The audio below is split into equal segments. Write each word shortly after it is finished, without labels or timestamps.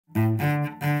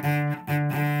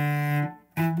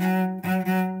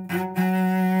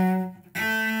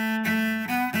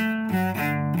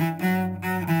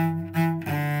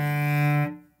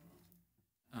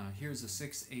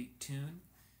6/8 tune.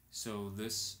 So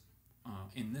this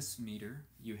in this meter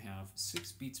you have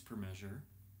 6 beats per measure,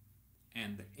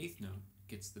 and the 8th note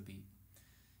gets the beat.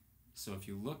 So if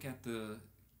you look at the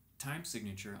time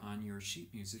signature on your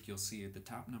sheet music, you'll see the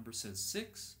top number says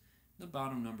 6, the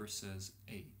bottom number says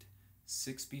 8.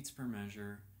 6 beats per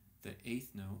measure, the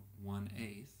 8th note,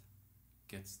 1/8,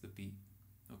 gets the beat.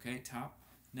 Okay, top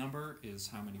number is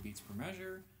how many beats per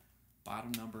measure,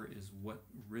 bottom number is what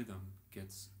rhythm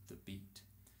gets the beat.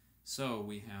 So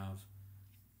we have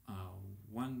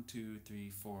 1, 2, 3,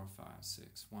 4, 5,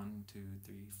 6, 1, 2,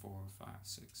 3, 4, 5,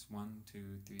 6, 1,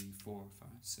 2, 3, 4, 5,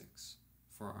 6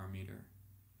 for our meter.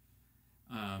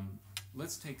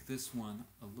 Let's take this one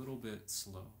a little bit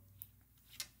slow.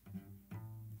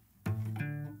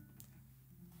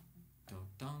 Do,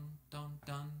 dun, dun,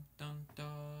 dun, dun,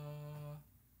 da.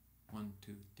 1,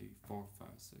 2, 3, 4, 5,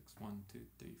 6, 1, 2,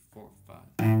 3, 4, 5.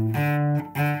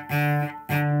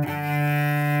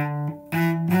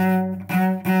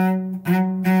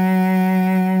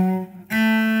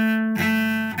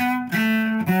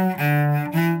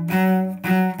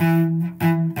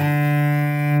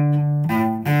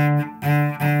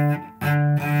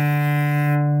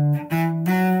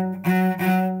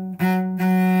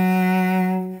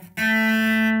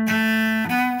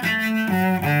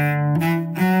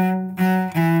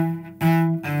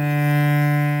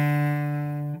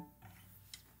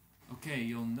 Okay,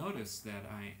 you'll notice that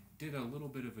I did a little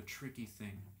bit of a tricky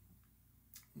thing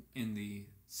in the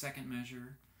second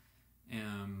measure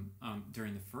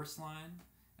during the first line,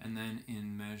 and then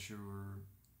in measure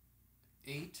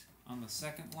 8 on the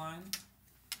second line.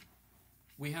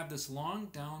 We have this long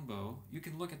down bow. You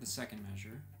can look at the second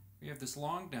measure. We have this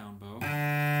long down bow,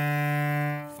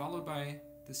 followed by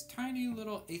this tiny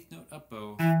little 8th note up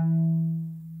bow.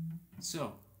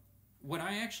 So, what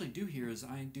I actually do here is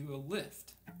I do a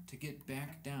lift to get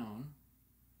back down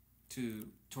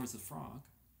towards the frog.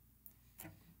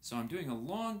 So I'm doing a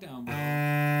long down bow,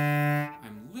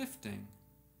 I'm lifting,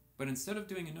 but instead of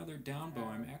doing another down bow,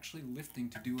 I'm actually lifting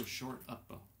to do a short up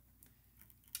bow.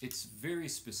 It's very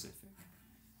specific,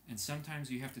 and sometimes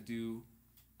you have to do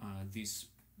these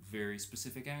very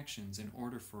specific actions in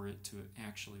order for it to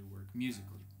actually work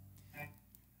musically.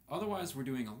 Otherwise, we're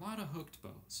doing a lot of hooked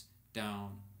bows.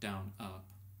 Down, down, up,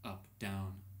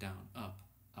 down, up,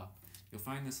 up. You'll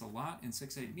find this a lot in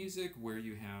 6/8 music where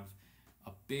you have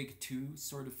a big 2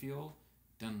 sort of feel.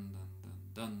 Dun, dun, dun,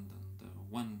 dun, dun, dun.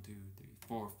 1, 2, 3,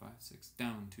 4, 5, 6.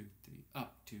 Down, 2, 3,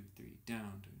 up, 2, 3,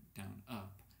 down, 2, down,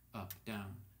 up,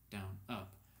 down,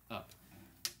 up, up.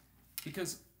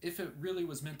 Because if it really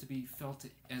was meant to be felt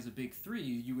as a big 3,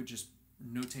 you would just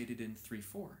notate it in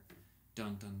 3/4.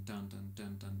 Dun, dun, dun, dun,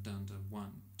 dun, dun, dun, dun.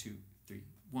 1, 2, 3.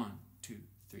 1, 2,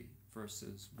 3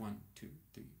 versus 1, 2,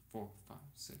 3, 4, 5,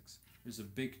 6. There's a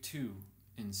big 2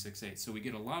 in 6/8, so we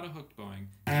get a lot of hooked bowing.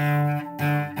 Down,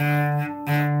 down,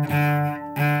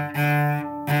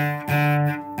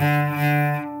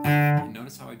 and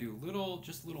notice how I do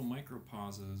just little micro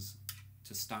pauses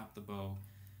to stop the bow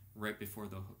right before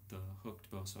the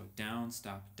hooked bow. So down,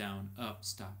 stop, down, up,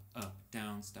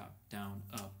 down, stop, down,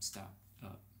 up, stop,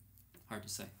 up. Hard to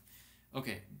say.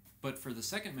 Okay, but for the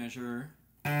second measure,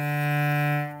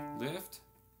 lift,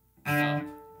 up,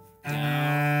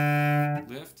 down,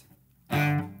 lift,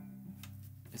 up.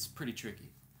 It's pretty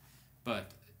tricky,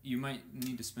 but you might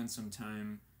need to spend some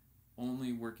time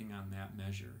only working on that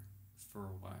measure for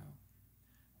a while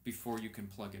before you can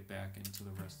plug it back into the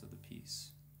rest of the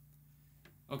piece.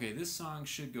 Okay, this song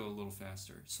should go a little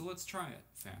faster, so let's try it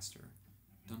faster.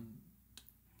 Dun,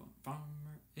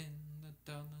 farmer in the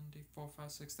Dell 4,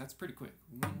 5, 6. That's pretty quick.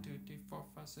 1, 2, 3, 4,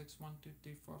 5, 6. 1, 2,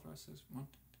 3, 4, 5, 6. 1,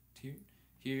 2, 3.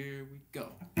 Here we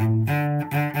go.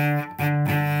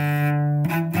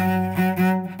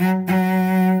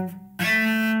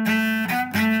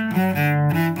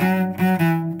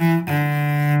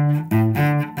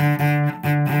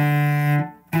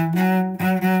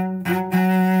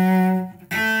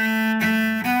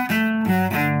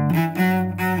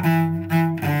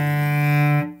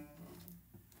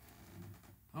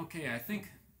 Okay, I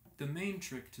think the main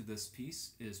trick to this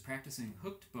piece is practicing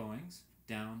hooked bowings,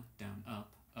 down, down,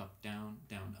 up, down,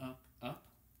 up.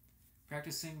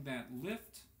 Practicing that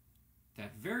lift,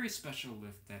 that very special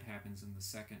lift that happens in the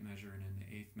second measure and in the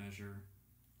 8th measure,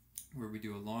 where we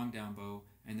do a long down bow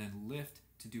and then lift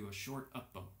to do a short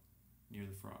up bow near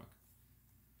the frog.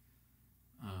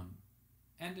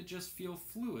 And to just feel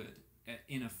fluid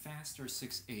in a faster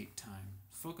 6/8 time.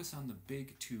 Focus on the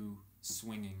big 2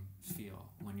 swinging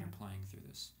feel when you're playing through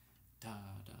this. Da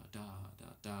da da da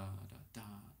da da da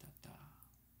da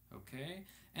da. Okay?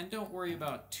 And don't worry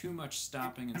about too much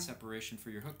stopping and separation for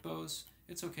your hook bows.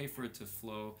 It's okay for it to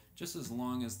flow, just as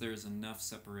long as there's enough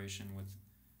separation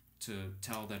to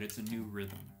tell that it's a new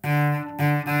rhythm.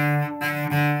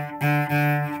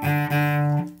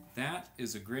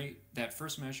 That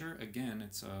first measure, again,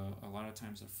 it's a lot of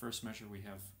times the first measure we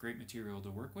have great material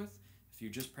to work with. If you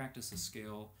just practice a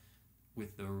scale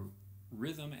with the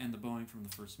rhythm and the bowing from the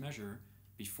first measure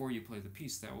before you play the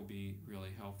piece, that will be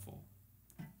really helpful.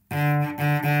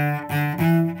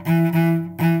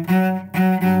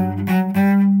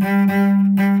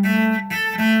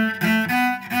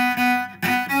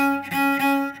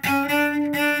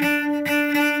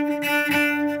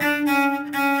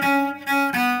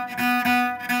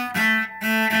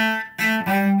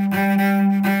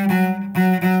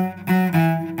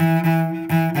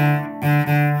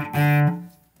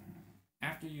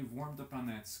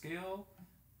 Scale,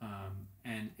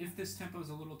 and if this tempo is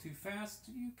a little too fast,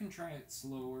 you can try it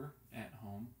slower at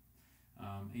home.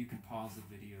 You can pause the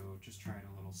video, just try it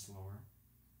a little slower,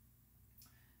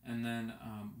 and then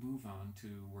move on to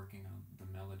working on the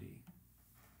melody.